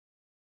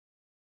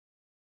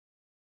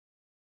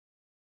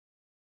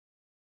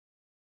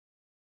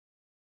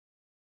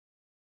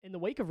In the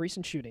wake of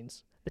recent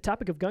shootings, the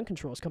topic of gun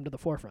control has come to the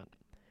forefront.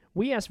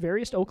 We asked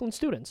various Oakland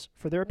students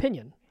for their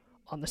opinion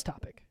on this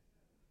topic.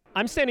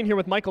 I'm standing here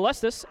with Michael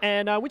Estes,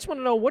 and we just want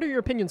to know, what are your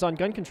opinions on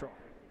gun control?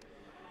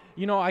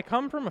 You know, I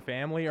come from a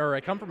family, or I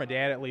come from a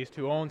dad at least,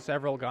 who owns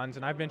several guns,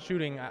 and I've been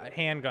shooting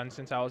handguns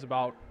since I was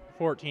about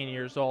 14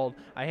 years old.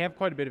 I have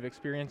quite a bit of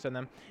experience in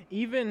them.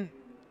 Even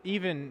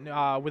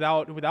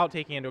without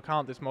taking into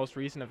account this most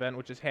recent event,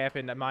 which has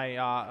happened,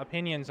 my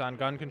opinions on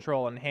gun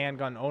control and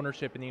handgun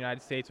ownership in the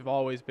United States have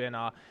always been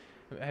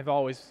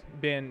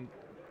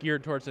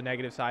geared towards the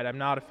negative side. I'm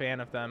not a fan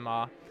of them.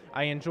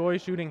 I enjoy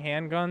shooting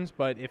handguns,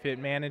 but if it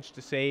managed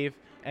to save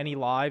any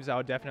lives, I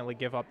would definitely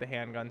give up the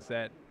handguns.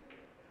 That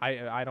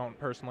I don't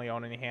personally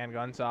own any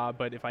handguns,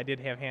 but if I did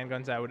have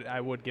handguns,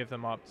 I would give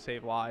them up to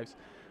save lives.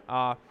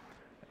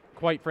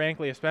 Quite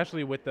frankly,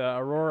 especially with the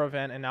Aurora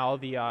event and now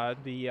the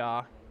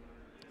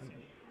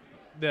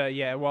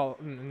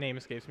name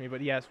escapes me,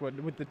 but yes,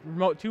 with the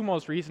two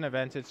most recent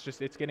events,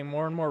 it's getting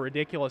more and more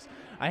ridiculous.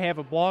 I have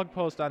a blog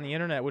post on the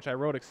internet which I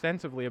wrote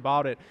extensively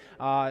about it.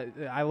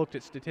 I looked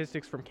at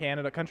statistics from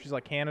Canada, countries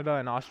like Canada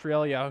and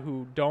Australia,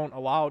 who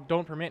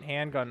don't permit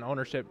handgun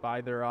ownership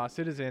by their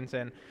citizens,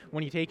 and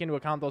when you take into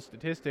account those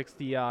statistics,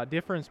 the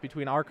difference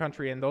between our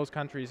country and those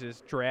countries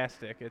is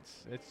drastic.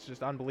 It's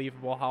just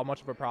unbelievable how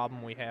much of a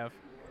problem we have.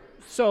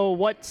 So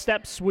what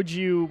steps would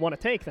you want to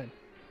take then?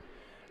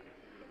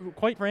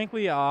 Quite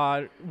frankly,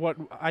 what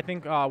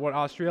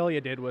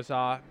Australia did was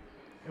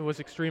it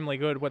was extremely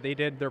good. What they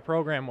did, their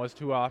program was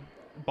to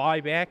buy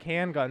back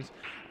handguns,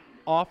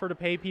 offer to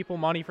pay people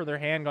money for their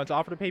handguns,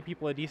 offer to pay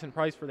people a decent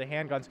price for the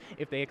handguns.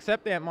 If they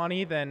accept that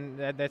money, then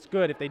that's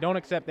good. If they don't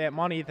accept that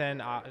money,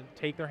 then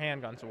take their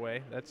handguns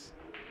away. That's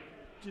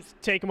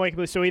just take them away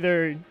completely. So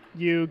either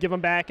you give them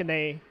back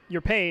and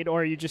you're paid,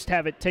 or you just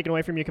have it taken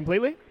away from you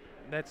completely?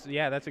 That's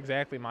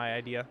exactly my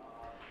idea.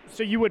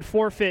 So you would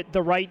forfeit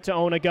the right to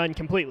own a gun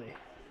completely?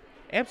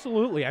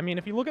 Absolutely. I mean,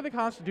 if you look at the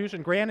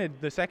Constitution, granted,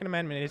 the Second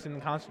Amendment is in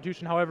the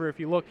Constitution. However, if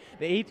you look,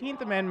 the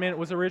 18th Amendment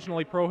was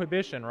originally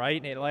prohibition, right?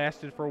 And it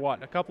lasted for,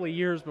 a couple of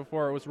years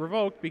before it was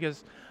revoked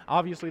because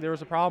obviously there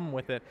was a problem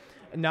with it.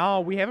 Now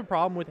we have a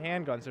problem with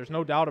handguns. There's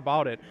no doubt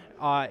about it.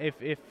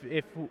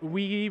 If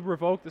we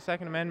revoke the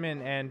Second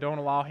Amendment and don't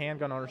allow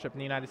handgun ownership in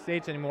the United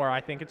States anymore, I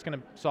think it's going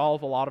to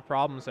solve a lot of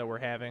problems that we're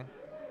having.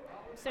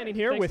 Standing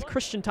here with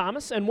Christian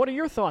Thomas, and what are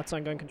your thoughts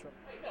on gun control?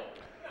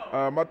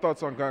 My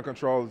thoughts on gun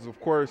control is, of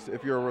course,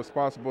 if you're a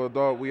responsible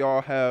adult, we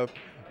all have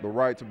the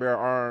right to bear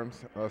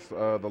arms,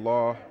 the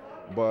law,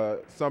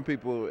 but some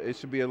people, it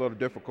should be a little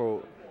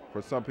difficult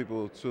for some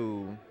people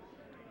to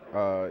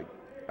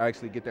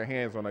actually get their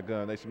hands on a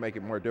gun. They should make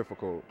it more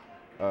difficult.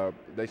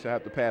 They should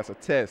have to pass a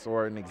test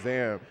or an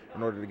exam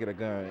in order to get a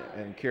gun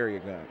and carry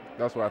a gun.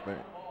 That's what I think.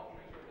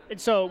 And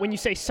so when you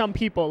say some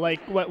people, like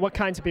what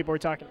kinds of people are we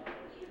talking about?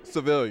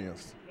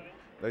 Civilians.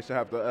 They should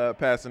have to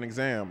pass an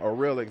exam, a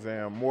real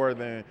exam, more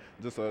than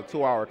just a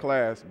 2-hour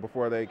class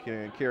before they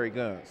can carry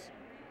guns.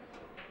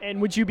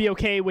 And would you be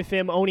okay with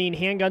them owning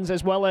handguns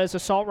as well as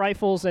assault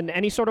rifles and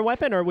any sort of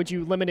weapon, or would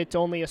you limit it to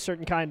only a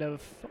certain kind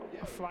of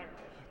fire?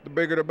 The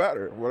bigger the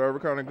better. Whatever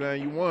kind of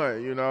gun you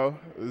want,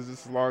 It's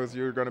just as long as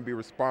you're going to be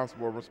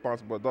responsible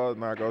adult,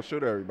 not go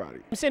shoot everybody.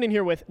 I'm standing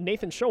here with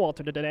Nathan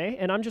Showalter today,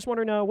 and I'm just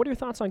wondering, what are your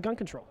thoughts on gun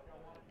control?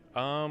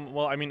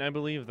 Well, I mean, I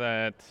believe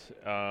that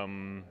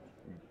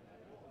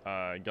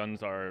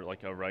guns are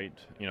like a right,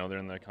 they're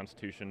in the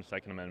Constitution,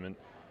 Second Amendment.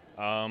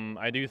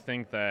 I do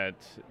think that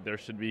there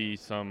should be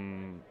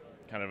some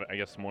kind of, I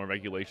guess, more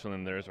regulation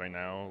than there is right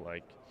now,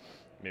 like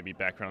maybe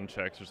background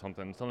checks or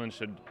something. Something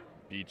should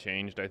be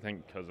changed, I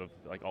think, because of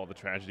like all the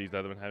tragedies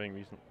that have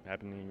been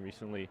happening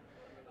recently.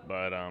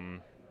 But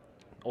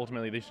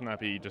ultimately, they should not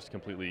be just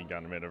completely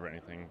gotten rid of or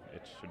anything.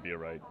 It should be a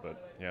right,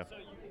 but yeah. So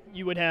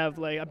you would have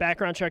like a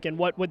background check, and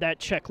what would that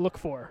check look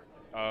for?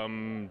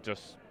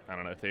 Just, I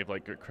don't know, if they have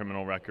like a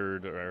criminal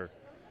record or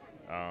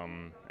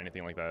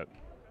anything like that.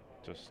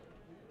 Just.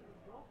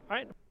 All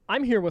right.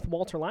 I'm here with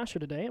Walter Lasher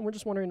today, and we're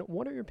just wondering,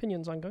 what are your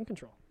opinions on gun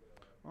control?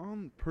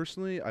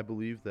 Personally, I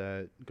believe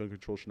that gun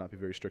control should not be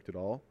very strict at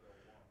all.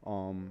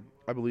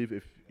 I believe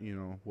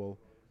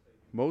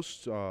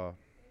most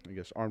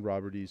armed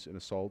robberies and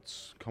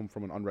assaults come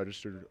from an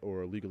unregistered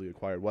or illegally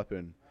acquired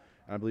weapon.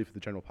 And I believe if the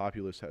general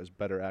populace has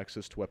better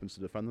access to weapons to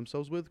defend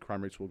themselves with,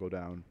 crime rates will go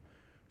down.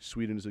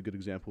 Sweden is a good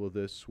example of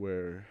this,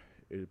 where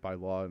by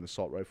law an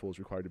assault rifle is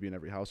required to be in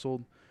every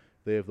household.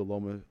 They have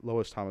the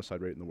lowest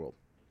homicide rate in the world.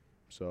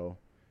 So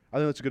I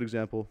think that's a good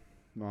example.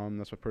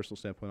 That's my personal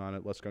standpoint on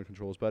it. Less gun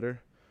control is better.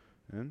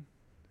 And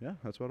yeah,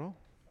 that's about all.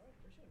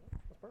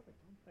 That's perfect.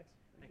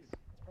 Thanks.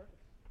 That's perfect.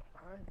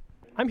 All right.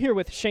 I'm here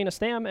with Shayna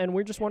Stam, and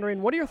we're just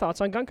wondering, what are your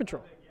thoughts on gun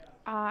control?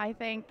 I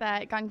think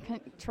that gun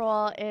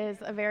control is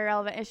a very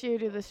relevant issue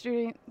to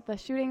the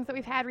shootings that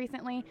we've had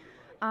recently.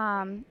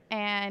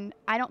 And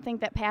I don't think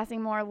that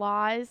passing more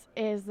laws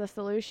is the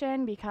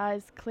solution,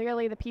 because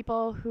clearly the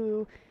people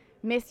who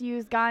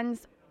misuse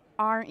guns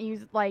aren't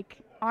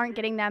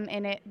getting them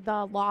in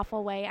the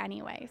lawful way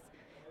anyways.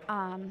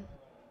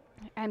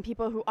 And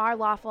people who are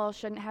lawful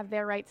shouldn't have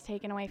their rights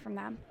taken away from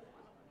them.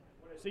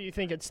 So you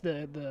think it's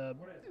the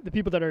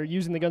people that are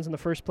using the guns in the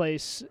first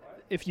place,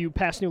 if you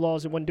pass new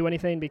laws, it wouldn't do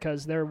anything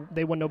because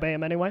they wouldn't obey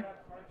them anyway?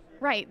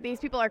 Right. These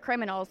people are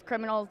criminals.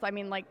 Criminals, I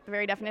mean, like, the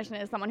very definition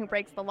is someone who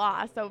breaks the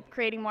law. So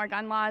creating more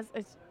gun laws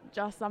is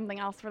just something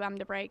else for them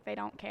to break. They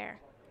don't care.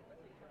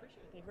 Thank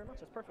you very much.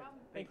 That's perfect.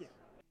 Thank you.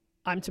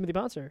 I'm Timothy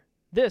Pontzer.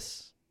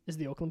 This is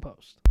the Oakland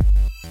Post.